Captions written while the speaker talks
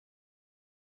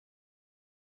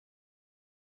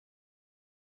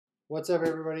What's up,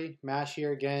 everybody? Mash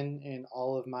here again in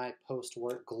all of my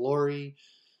post-work glory.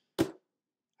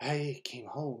 I came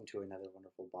home to another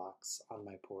wonderful box on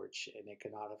my porch, and it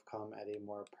could not have come at a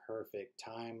more perfect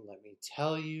time. Let me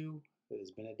tell you, it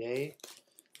has been a day.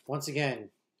 Once again,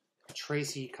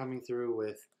 Tracy coming through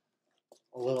with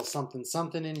a little something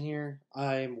something in here.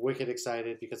 I'm wicked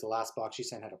excited because the last box she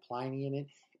sent had a Pliny in it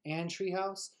and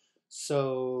Treehouse.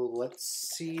 So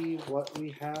let's see what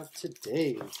we have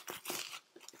today.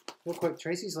 Real quick,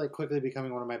 Tracy's like quickly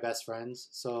becoming one of my best friends,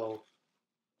 so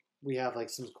we have like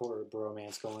some sort of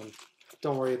bromance going.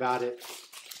 Don't worry about it.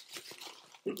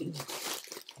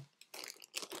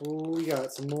 Oh, we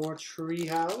got some more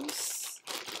Treehouse.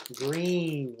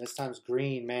 Green. This time's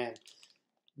green, man.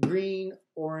 Green,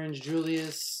 orange,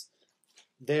 Julius.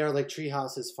 They are like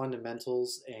Treehouse's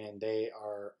fundamentals, and they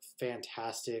are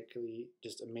fantastically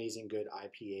just amazing good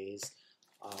IPAs.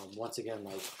 Once again,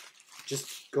 like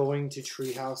just going to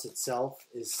Treehouse itself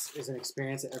is an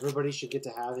experience that everybody should get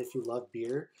to have if you love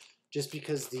beer. Just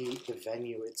because the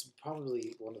venue, it's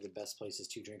probably one of the best places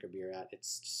to drink a beer at.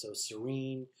 It's so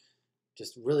serene,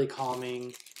 just really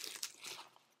calming.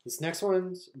 This next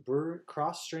one's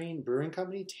Cross Strain Brewing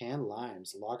Company Tan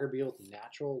Limes, lager beer with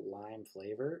natural lime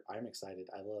flavor. I'm excited.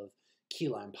 I love key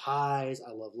lime pies.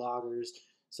 I love lagers.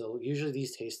 So usually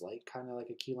these taste like kind of like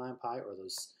a key lime pie or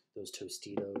those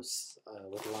Tostitos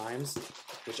with limes,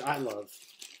 which I love.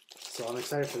 So I'm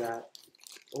excited for that.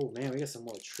 Oh man, we got some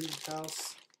more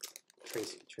Treehouse.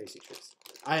 Tracy.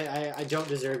 I don't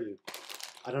deserve you.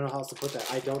 I don't know how else to put that.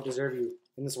 I don't deserve you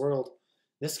in this world.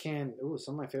 This can, ooh,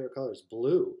 some of my favorite colors,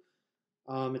 blue.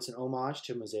 It's an homage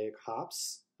to Mosaic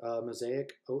Hops,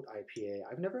 Mosaic Oat IPA.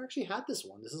 I've never actually had this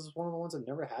one. This is one of the ones I've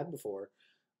never had before.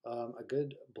 A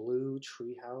good blue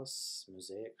Treehouse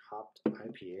Mosaic Hopped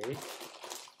IPA.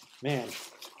 Man,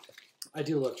 I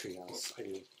do love Treehouse. I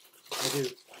do.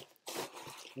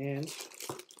 And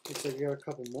looks like we got a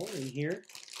couple more in here.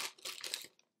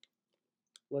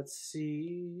 Let's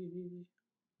see.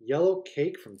 Yellow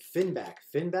Cake from Finback.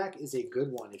 Finback is a good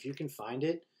one. If you can find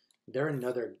it, they're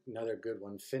another good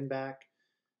one. Finback.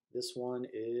 This one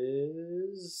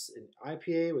is an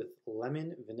IPA with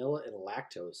lemon, vanilla, and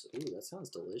lactose. Ooh, that sounds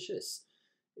delicious.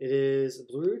 It is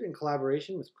brewed in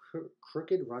collaboration with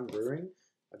Crooked Run Brewing.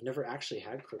 I've never actually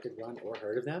had Crooked Run or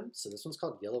heard of them, so this one's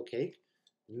called Yellow Cake.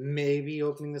 Maybe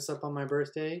opening this up on my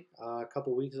birthday, a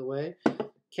couple weeks away.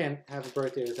 Can't have a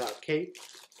birthday without cake,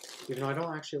 even though I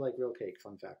don't actually like real cake,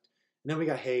 fun fact. And then we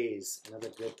got Haze, another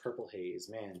good purple haze.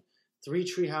 Man, 3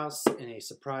 Treehouse in a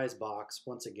surprise box.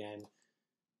 Once again,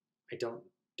 I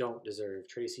don't deserve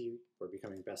Tracy. We're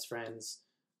becoming best friends.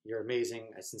 You're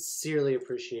amazing. I sincerely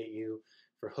appreciate you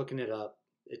for hooking it up.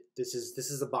 This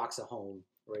is a box of home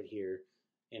right here.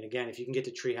 And again, if you can get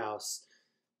to Treehouse,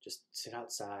 just sit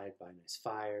outside, buy a nice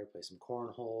fire, play some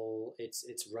cornhole.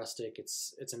 It's rustic.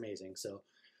 It's amazing. So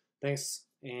thanks,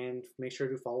 and make sure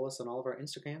to follow us on all of our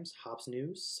Instagrams, Hops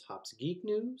News, Hops Geek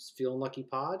News, Feeling Lucky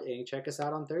Pod, and check us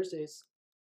out on Thursdays.